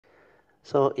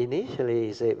So initially,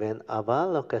 he said when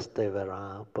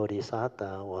Avalokiteshvara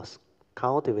Bodhisattva was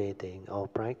cultivating or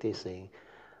practicing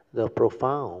the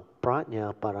profound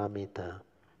prajna paramita,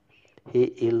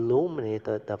 he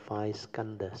illuminated the five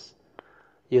skandhas.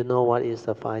 You know what is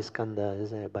the five skandhas,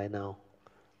 isn't it, by now?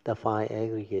 The five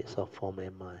aggregates of form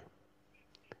and mind.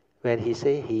 When he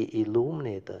say he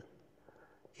illuminated,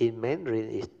 in Mandarin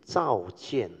is 照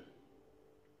见,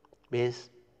 means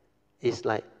it's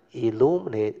like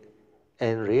illuminate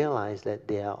and realize that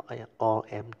they are all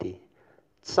empty.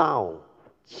 照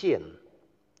见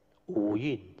五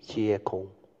蕴皆空.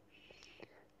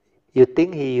 You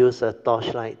think he used a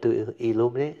torchlight to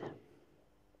illuminate?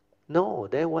 No,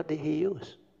 then what did he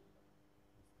use?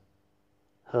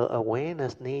 Her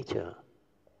awareness nature,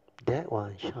 that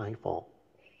one shine for.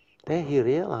 Then he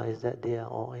realized that they are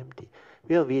all empty.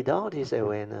 Well, without his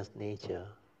awareness nature,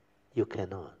 you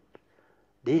cannot.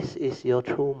 This is your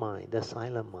true mind, the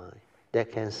silent mind,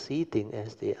 that can see things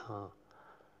as they are,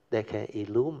 that can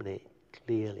illuminate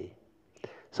clearly.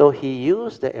 So he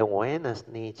used the awareness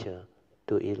nature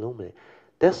to illuminate.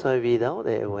 That's why without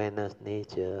the awareness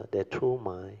nature, the true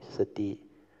mind, sati,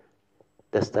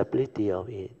 the stability of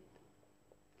it,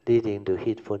 leading to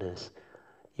heedfulness,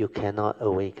 you cannot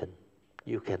awaken,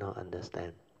 you cannot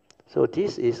understand. So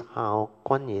this is how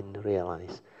Kuan Yin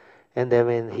realized. And then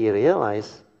when he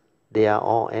realized they are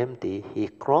all empty, he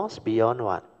crossed beyond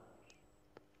what?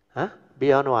 Huh?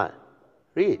 Beyond what?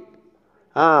 Read.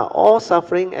 All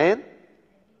suffering and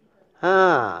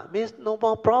means no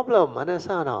more problem.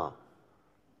 Understand? No?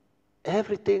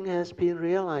 Everything has been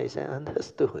realized and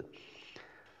understood.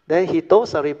 Then he told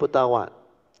Sariputta what?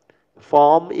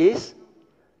 Form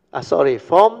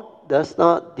does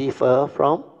not differ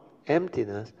from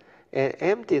emptiness, and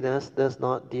emptiness does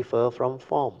not differ from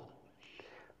form.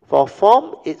 For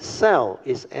form itself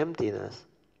is emptiness,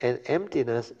 and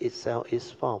emptiness itself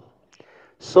is form.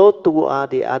 So too are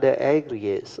the other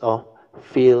aggregates of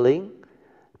feeling,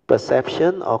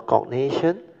 perception or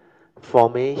cognition,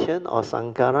 formation or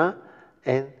sankhara,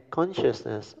 and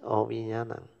consciousness or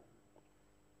vijnana.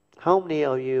 How many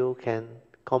of you can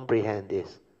comprehend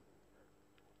this?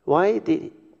 Why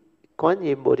did Kuan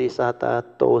Yin Bodhisattva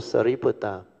told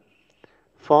Sariputta,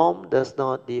 form does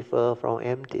not differ from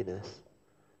emptiness.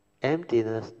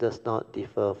 Emptiness does not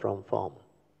differ from form.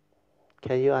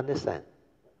 Can you understand?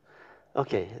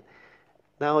 Okay,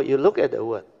 now you look at the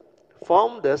word.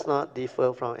 Form does not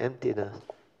differ from emptiness.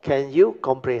 Can you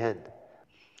comprehend?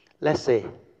 Let's say,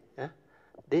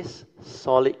 this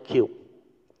solid cube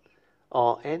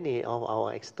or any of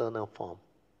our external form,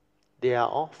 they are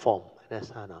all form.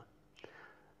 Understand?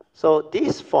 So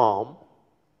this form,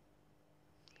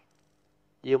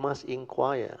 you must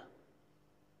inquire.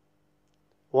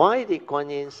 Why did Kuan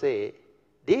Yin say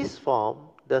this form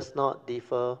does not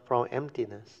differ from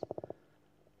emptiness,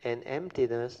 and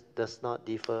emptiness does not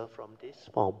differ from this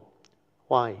form?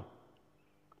 Why?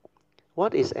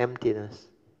 What is emptiness?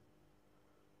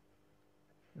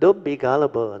 Don't be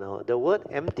gullible. No? The word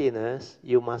emptiness,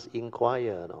 you must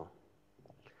inquire. No?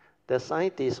 The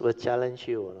scientists will challenge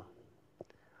you. No?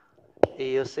 If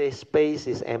you say space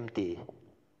is empty,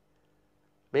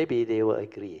 maybe they will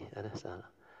agree. Understand?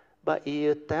 But if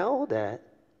you tell that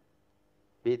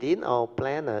within our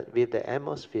planet, with the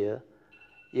atmosphere,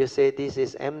 you say this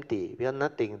is empty, we have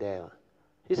nothing there.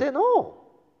 He said, no,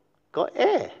 got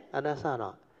air. Understand?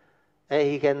 And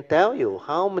he can tell you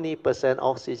how many percent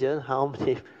oxygen, how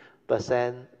many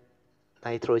percent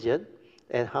nitrogen,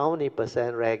 and how many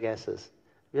percent rare gases.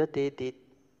 Well, they did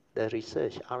the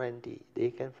research, R&D,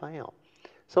 they can find out.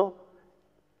 So,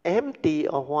 empty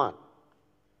of what?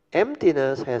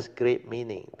 Emptiness has great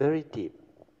meaning, very deep.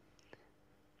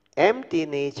 Empty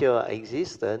nature of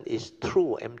existence is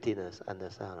true emptiness,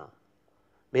 understand?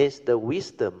 Means the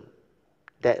wisdom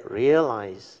that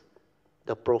realize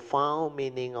the profound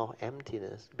meaning of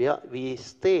emptiness. We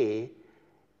stay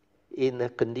in a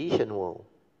conditioned world,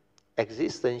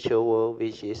 existential world,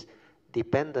 which is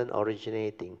dependent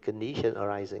originating, condition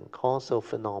arising, causal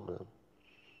phenomenon.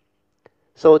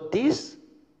 So this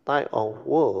type of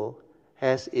world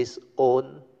has its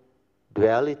own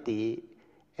duality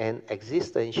and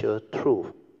existential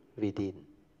truth within.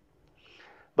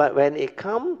 But when it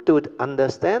comes to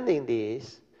understanding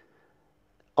this,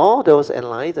 all those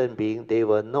enlightened beings, they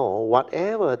will know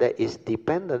whatever that is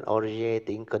dependent,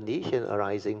 originating, condition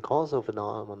arising, causal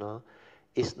phenomena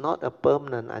is not a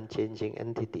permanent, unchanging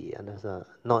entity. Understand?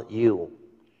 Not you.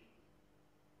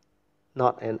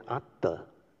 Not an atta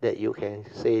that you can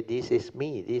say, this is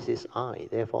me, this is I,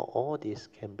 therefore all this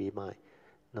can be mine.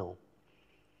 No.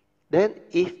 Then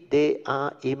if they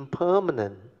are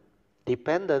impermanent,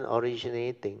 dependent,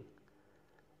 originating,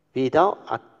 Without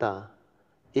atta,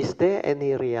 is there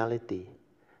any reality?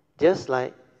 Just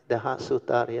like the Heart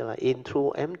Sutta realize, in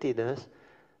true emptiness,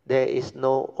 there is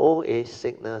no old age,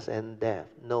 sickness, and death,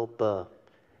 no birth.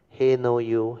 He know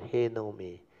you, he know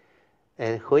me.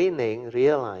 And Huining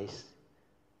realized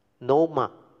no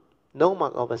mark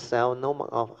of a self, no mark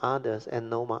of others, and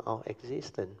no mark of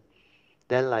existence.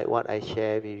 Then like what I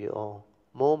share with you all,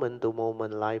 moment to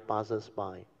moment life passes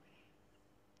by.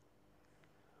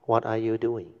 What are you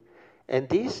doing? And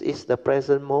this is the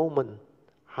present moment,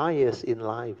 highest in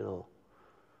life.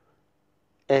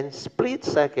 And split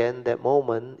second, that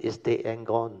moment is dead and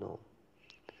gone.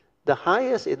 The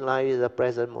highest in life is the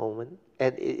present moment,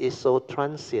 and it is so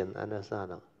transient,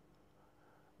 understand?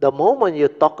 The moment you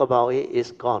talk about it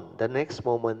is gone. The next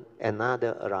moment,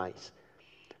 another arises.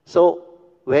 So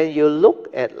when you look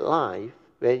at life,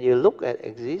 when you look at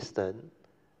existence,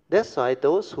 that's why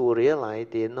those who realize,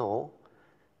 they know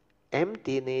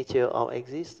empty nature of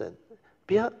existence.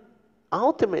 Because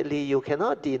ultimately, you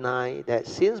cannot deny that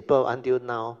since birth until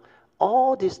now,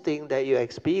 all these things that you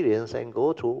experience and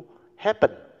go through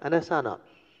happen. Understand?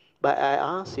 But I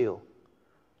ask you,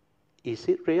 is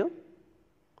it real?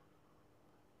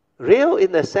 Real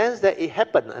in the sense that it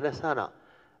happened, understand?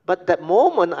 But that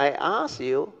moment I ask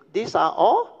you, these are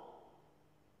all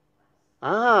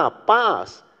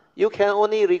past. You can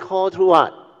only recall through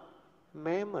what?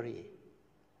 Memory.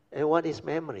 And what is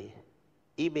memory?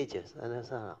 Images,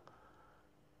 understand?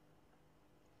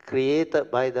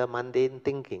 Created by the mundane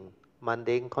thinking,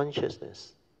 mundane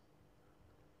consciousness.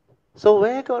 So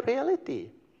where got reality?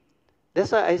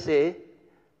 That's why I say,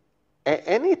 at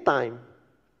any time,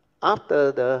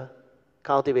 after the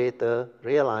cultivator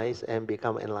realized and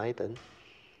become enlightened,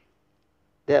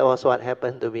 that was what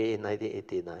happened to me in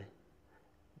 1989.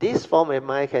 This form of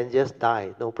mind can just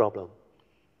die, no problem.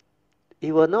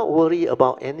 It will not worry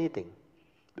about anything.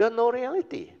 There's no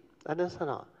reality.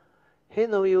 Understand? He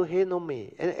know you, he know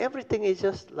me. And everything is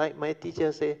just like my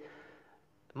teacher say,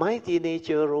 mighty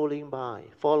nature rolling by,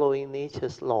 following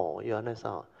nature's law. You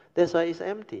understand? That's why it's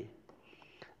empty.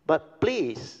 But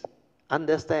please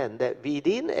understand that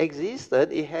within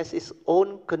existence, it has its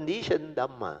own conditioned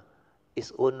Dhamma,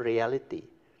 its own reality.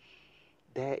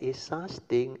 There is such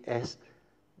thing as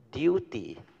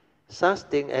duty, such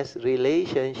thing as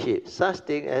relationship, such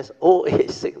thing as old age,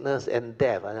 sickness, and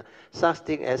death, such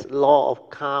thing as law of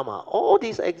karma. All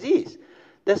these exist.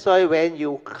 That's why when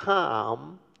you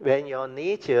come, when your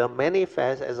nature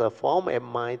manifests as a form of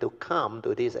mind to come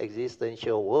to this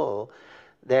existential world,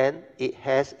 then it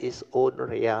has its own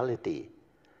reality.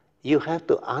 You have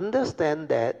to understand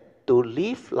that to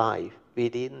live life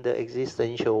within the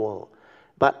existential world.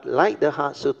 But like the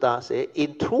Heart Sutta says,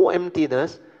 in true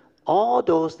emptiness, all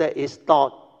those that is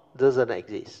thought doesn't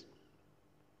exist.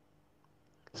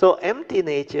 So empty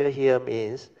nature here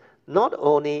means not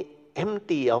only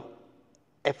empty of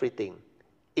everything,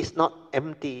 it's not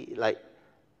empty like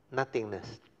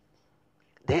nothingness.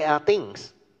 There are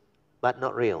things, but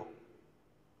not real.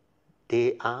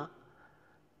 They are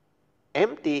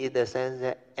empty in the sense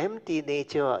that empty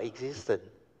nature of existence.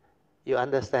 You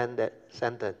understand that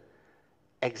sentence?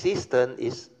 Existence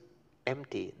is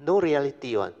empty, no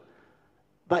reality one.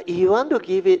 But if you want to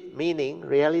give it meaning,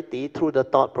 reality, through the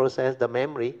thought process, the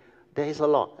memory, there is a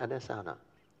lot, understand?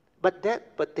 But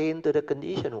that pertains to the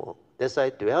conditioned world. That's why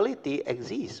duality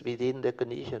exists within the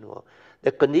conditioned world.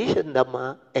 The conditioned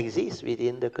Dhamma exists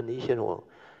within the conditioned world.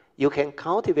 You can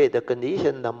cultivate the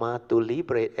conditioned Dhamma to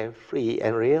liberate and free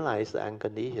and realize the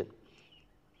unconditioned.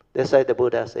 That's why the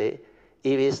Buddha said,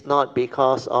 if it's not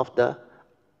because of the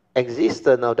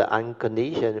existence of the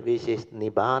unconditioned, which is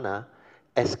Nibbana,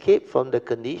 escape from the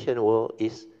conditioned world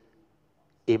is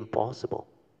impossible.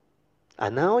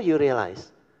 And now you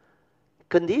realize,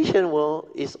 conditioned world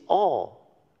is all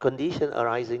condition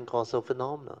arising causal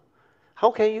phenomena.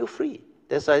 How can you free?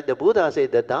 That's why the Buddha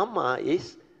said the Dhamma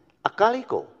is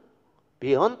akaliko,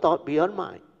 beyond thought, beyond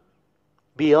mind,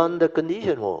 beyond the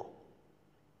conditioned world.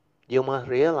 You must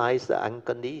realize the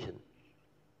unconditioned.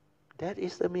 That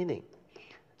is the meaning.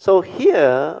 So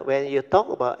here, when you talk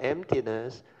about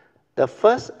emptiness, the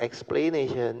first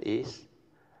explanation is,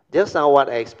 just now what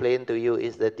I explained to you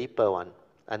is the deeper one.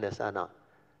 Understand not?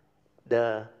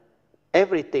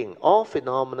 Everything, all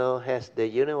phenomena has the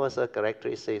universal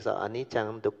characteristics of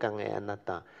anicca, dukkha, and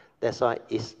anatta. That's why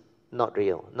it's not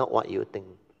real, not what you think.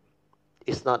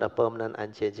 It's not a permanent,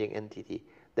 unchanging entity.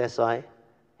 That's why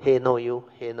he know you,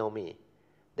 he know me.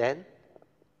 Then,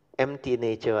 empty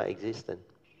nature of existence.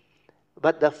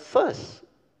 But the first,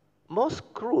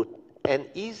 most crude and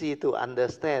easy to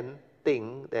understand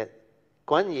thing that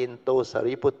Kuan Yin told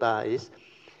Sariputta is,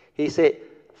 he said,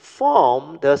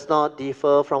 form does not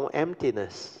differ from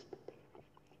emptiness.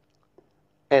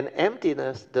 And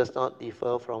emptiness does not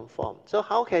differ from form. So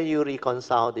how can you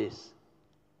reconcile this?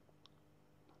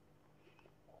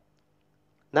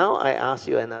 Now I ask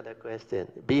you another question.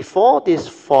 Before this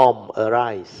form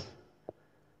arise,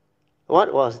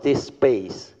 what was this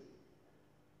space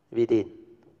within?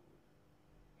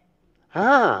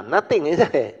 Nothing,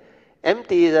 isn't it?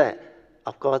 Empty, isn't it?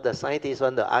 Of course, the scientists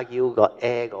want to argue, got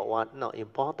air, got what, not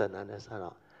important, understand?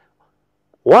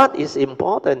 What is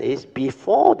important is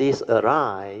before this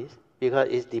arise, because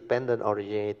it's dependent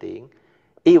originating,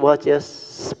 it was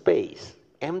just space,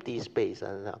 empty space.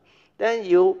 Then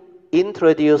you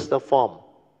introduce the form.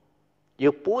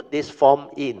 You put this form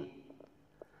in.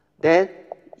 Then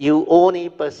you only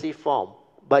perceive form,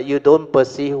 but you don't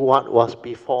perceive what was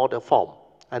before the form.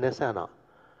 Understand?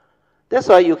 That's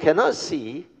why you cannot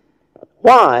see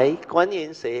why Kuan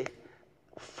Yin say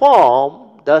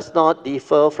form does not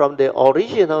differ from the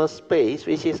original space,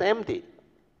 which is empty.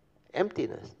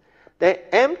 Emptiness.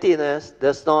 The emptiness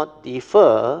does not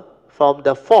differ from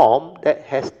the form that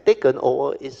has taken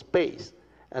over its space.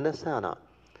 Understand?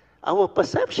 Our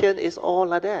perception is all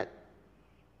like that.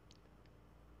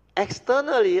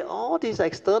 Externally, all these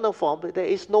external forms, there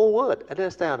is no word.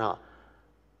 Understand?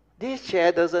 This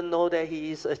chair doesn't know that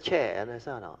he is a chair.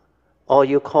 Understand? Or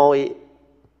you call it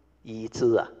椅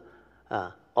子,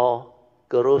 or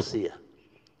Gerusia.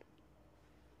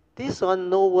 This one,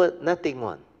 no word, nothing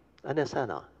one.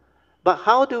 Understand? But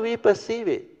how do we perceive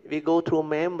it? We go through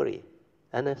memory.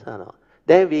 Understand?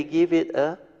 Then we give it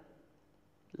a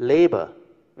label.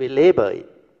 We label it.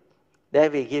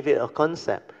 Then we give it a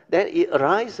concept. Then it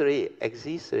arises already,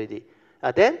 exists already.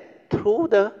 Then through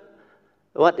the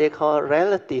what they call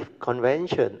relative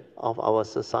convention of our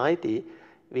society,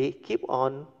 we keep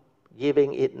on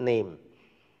giving it name.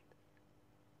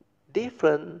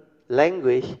 Different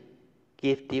language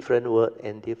give different word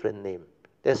and different name.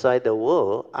 That's why the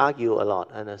world argue a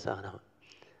lot. Understand?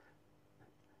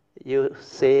 You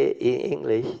say in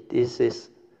English, this is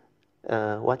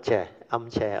what chair?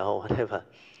 Armchair or whatever.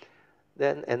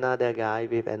 Then another guy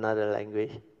with another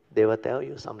language, they will tell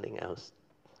you something else.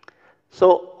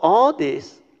 So all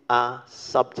these are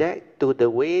subject to the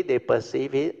way they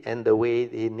perceive it and the way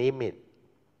they name it.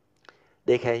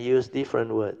 They can use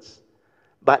different words.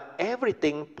 But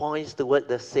everything points toward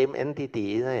the same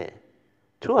entity, isn't it?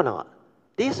 True or not?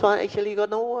 This one actually got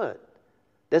no word.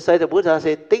 That's why the Buddha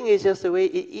said, thing is just the way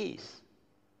it is.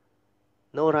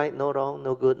 No right, no wrong,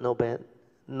 no good, no bad,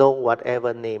 no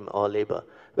whatever name or label.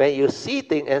 When you see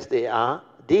things as they are,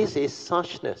 this is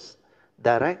suchness,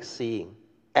 direct seeing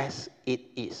as it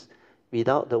is,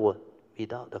 without the word,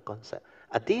 without the concept.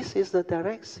 And this is the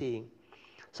direct seeing.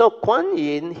 So Kuan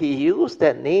Yin, he used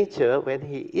that nature when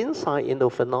he insight into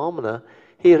phenomena,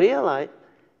 he realized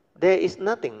there is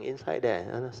nothing inside there.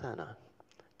 Understand?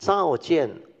 照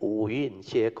见五蕴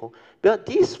皆空. But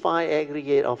these five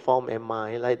aggregate of form and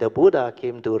mind, like the Buddha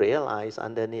came to realize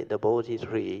underneath the Bodhi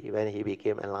tree when he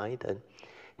became enlightened,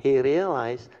 he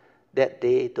realized that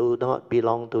they do not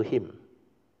belong to him.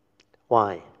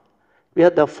 Why?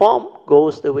 Because the form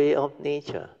goes the way of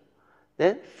nature.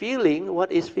 Then feeling,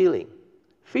 what is feeling?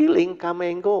 Feeling come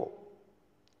and go.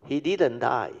 He didn't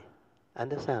die.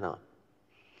 Understand?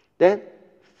 Then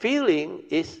feeling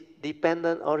is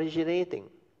dependent originating,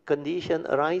 condition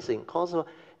arising. Cause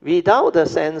without the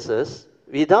senses,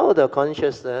 without the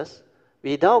consciousness,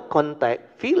 without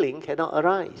contact, feeling cannot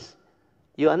arise.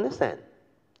 You understand?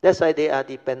 That's why they are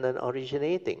dependent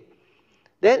originating.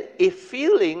 Then if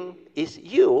feeling is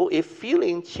you, if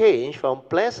feeling change from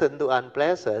pleasant to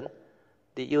unpleasant,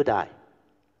 did you die?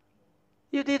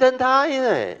 You didn't die,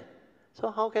 eh?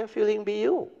 So how can feeling be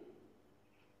you?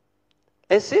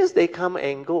 And since they come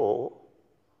and go,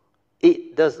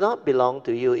 it does not belong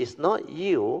to you, it's not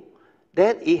you,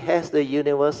 then it has the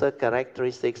universal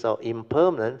characteristics of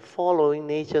impermanent following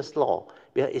nature's law.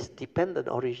 Because it's dependent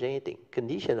originating,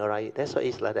 condition arising. That's why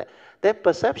it's like that. That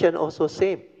perception also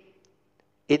same.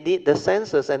 It needs the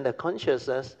senses and the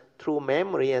consciousness through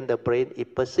memory and the brain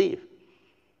it perceives.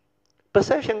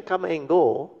 Perception come and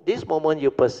go. This moment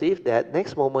you perceive that,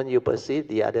 next moment you perceive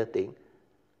the other thing.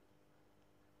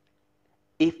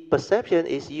 If perception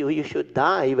is you, you should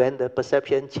die when the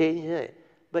perception changes.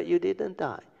 But you didn't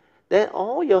die. Then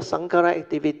all your sankhara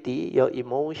activity, your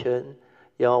emotion,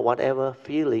 your whatever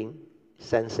feeling,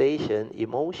 sensation,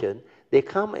 emotion, they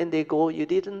come and they go, you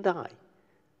didn't die.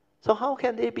 So how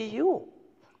can they be you?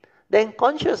 Then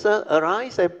consciousness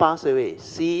arise and pass away.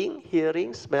 Seeing,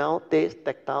 hearing, smell, taste,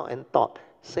 tactile, and thought.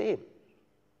 Same.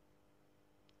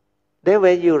 Then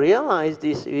when you realize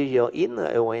this with your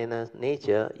inner awareness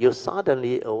nature, you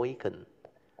suddenly awaken.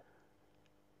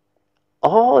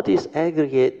 All these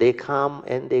aggregate, they come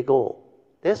and they go.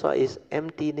 That's why it's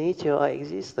empty nature or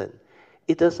existence.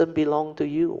 It doesn't belong to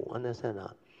you, understand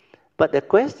that? But the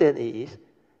question is,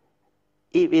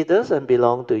 if it doesn't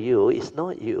belong to you, it's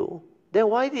not you, then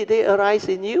why did they arise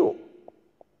in you?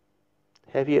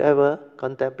 Have you ever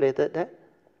contemplated that?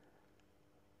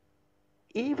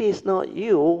 If it's not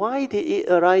you, why did it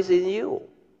arise in you?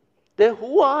 Then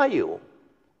who are you?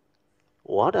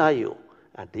 What are you?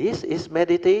 And this is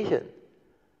meditation.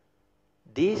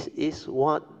 This is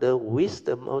what the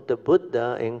wisdom of the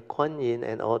Buddha and Kuan Yin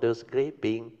and all those great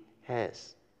beings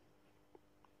has.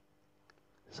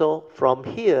 So from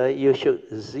here, you should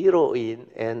zero in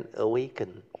and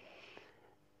awaken.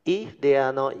 If they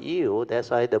are not you, that's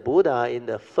why the Buddha in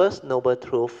the first Noble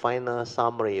Truth final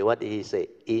summary, what did he say?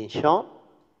 In short,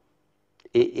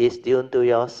 it is due to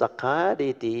your sakkaya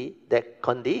ditthi that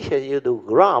condition you to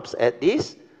grasp at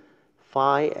these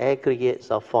 5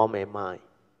 aggregates of form and mind,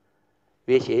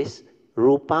 which is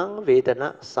Rupang,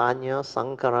 Vedana, Sanya,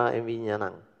 Sankara, and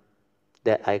Vijnana,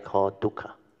 that I call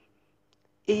dukkha.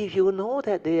 If you know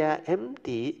that they are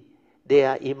empty, they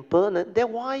are impermanent,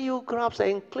 then why you grasp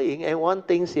and cling and want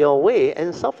things your way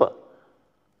and suffer?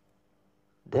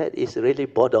 That is really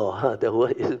bodoh. The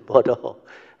word is bodoh.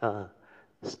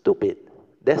 Stupid.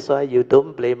 That's why you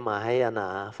don't blame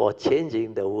Mahayana for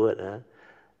changing the word.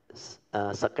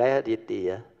 Sakkaya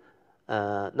ditthi.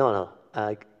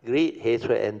 Greed,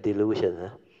 hatred, and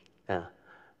delusion.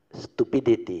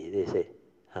 Stupidity, they say.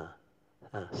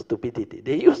 Stupidity.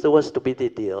 They use the word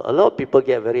stupidity. A lot of people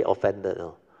get very offended.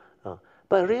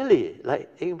 But really,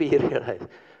 like Ingbi realized,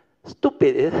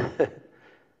 stupid.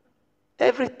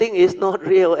 Everything is not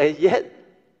real, and yet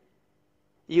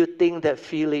you think that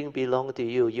feeling belongs to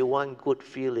you. You want good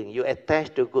feeling. You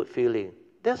attach to good feeling.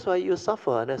 That's why you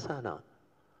suffer, understand?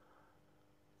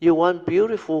 You want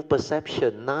beautiful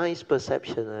perception, nice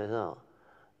perception.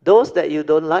 Those that you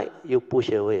don't like, you push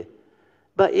away.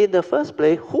 But in the first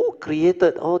place, who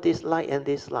created all this light and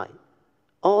dislike?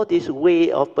 All this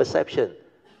way of perception?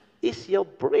 It's your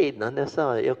brain,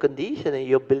 understand? Your conditioning,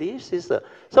 your belief system.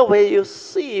 So when you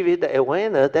see with the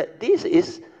awareness that this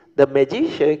is the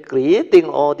magician creating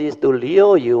all this to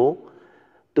lure you,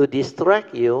 to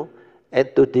distract you, and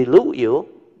to delude you,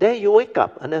 then you wake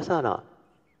up, understand?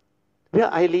 Well,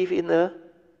 I live in an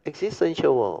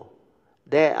existential world.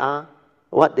 There are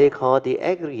what they call the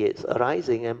aggregates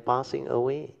arising and passing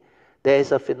away. There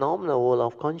is a phenomenal world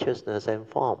of consciousness and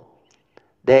form.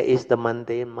 There is the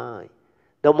mundane mind.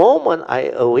 The moment I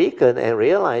awaken and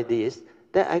realize this,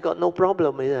 then I got no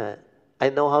problem with that. I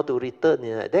know how to return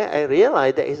in that. Then I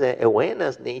realize there is an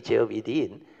awareness nature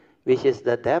within, which is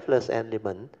the deathless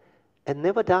element, and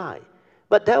never die.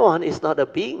 But that one is not a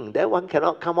being. That one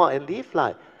cannot come out and live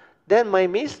life. Then my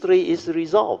mystery is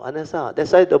resolved. Understand?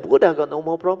 That's why the Buddha got no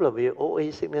more problem with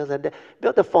age, sickness, and death.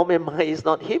 Because the form and mind is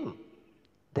not him.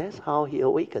 That's how he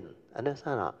awakened.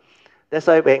 Understand? That's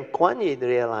why when Kuan Yin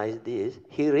realized this,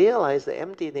 he realized the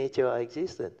empty nature of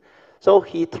existence. So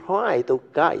he tried to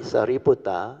guide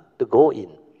Sariputta to go in.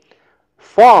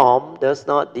 Form does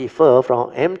not differ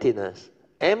from emptiness.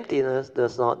 Emptiness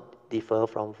does not differ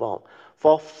from form.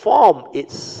 For form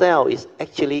itself is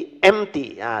actually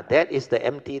empty. That is the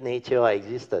empty nature of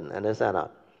existence. Understand?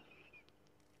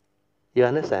 You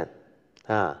understand?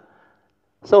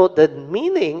 So the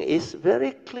meaning is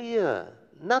very clear.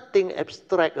 Nothing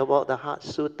abstract about the Heart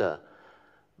Sutra.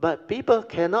 But people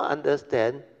cannot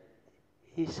understand.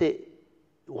 He said,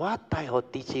 what type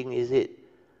of teaching is it?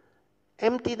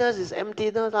 Emptiness is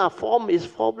emptiness. Form is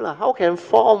form. How can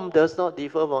form does not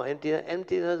differ from emptiness?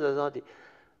 Emptiness does not differ.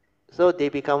 So they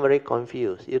become very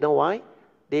confused. You know why?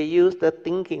 They use the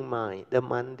thinking mind, the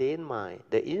mundane mind,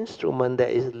 the instrument that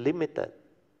is limited.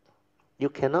 You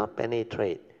cannot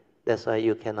penetrate. That's why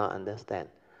you cannot understand.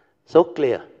 So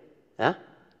clear.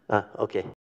 Okay.